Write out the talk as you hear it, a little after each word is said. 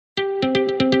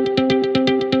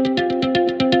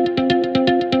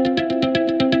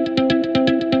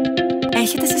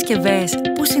συσκευές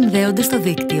που συνδέονται στο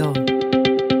δίκτυο.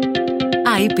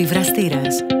 IP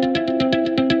βραστήρας.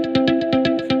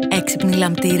 Έξυπνοι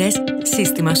λαμπτήρες,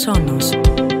 σύστημα Sonos.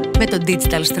 Με το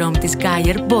digitalStrom της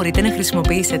Geyer μπορείτε να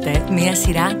χρησιμοποιήσετε μία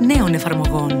σειρά νέων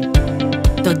εφαρμογών.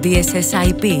 Το DSS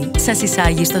IP σας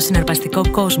εισάγει στο συναρπαστικό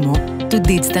κόσμο του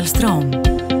digitalStrom.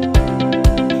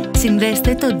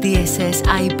 Συνδέστε το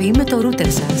DSS IP με το router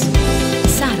σας.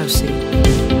 Σάρωση.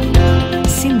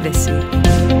 Σύνδεση.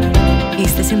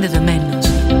 Είστε συνδεδεμένος.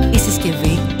 Η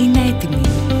συσκευή είναι έτοιμη.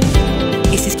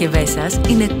 Οι συσκευές σας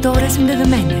είναι τώρα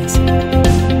συνδεδεμένες.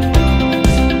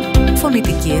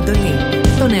 Φωνητική εντολή.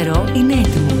 Το νερό είναι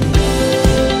έτοιμο.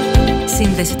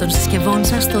 Σύνδεση των συσκευών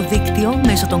σας στο δίκτυο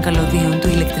μέσω των καλωδίων του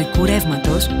ηλεκτρικού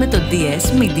ρεύματος με το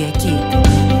DS Media Kit.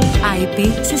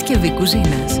 IP συσκευή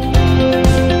κουζίνας.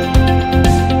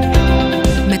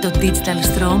 Με το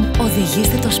digitalStrom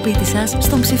οδηγήστε το σπίτι σας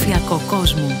στον ψηφιακό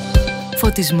κόσμο.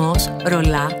 Φωτισμός,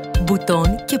 ρολά,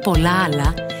 μπουτόν και πολλά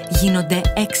άλλα γίνονται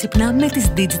έξυπνα με τις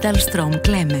digitalStrom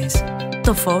κλέμες.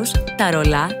 Το φως, τα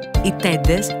ρολά, οι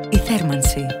τέντες, η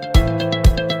θέρμανση.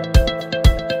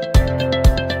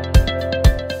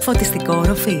 Φωτιστικό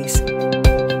οροφής.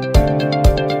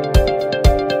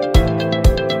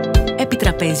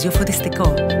 Επιτραπέζιο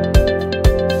φωτιστικό.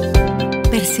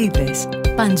 Περσίδες,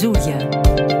 παντζούρια.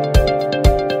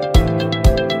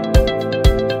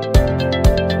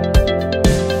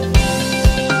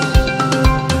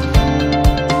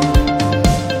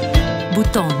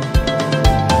 Μπουτόν.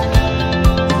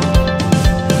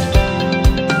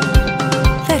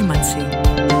 Θέρμανση.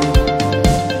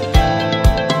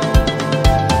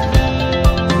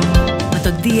 Με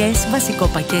το DS βασικό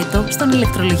πακέτο στον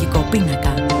ηλεκτρολογικό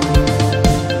πίνακα.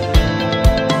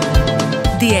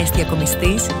 DS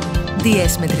διακομιστής,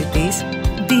 DS μετρητής,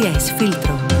 DS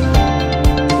φίλτρο.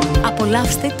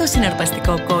 Απολαύστε το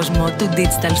συναρπαστικό κόσμο του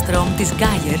digitalStrom της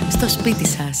Geyer στο σπίτι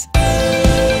σας.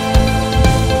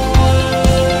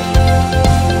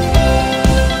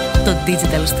 Το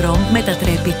digitalStrom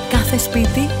μετατρέπει κάθε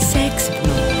σπίτι σε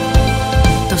έξυπνο.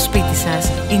 Το σπίτι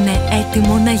σας είναι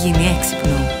έτοιμο να γίνει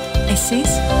έξυπνο. Εσείς?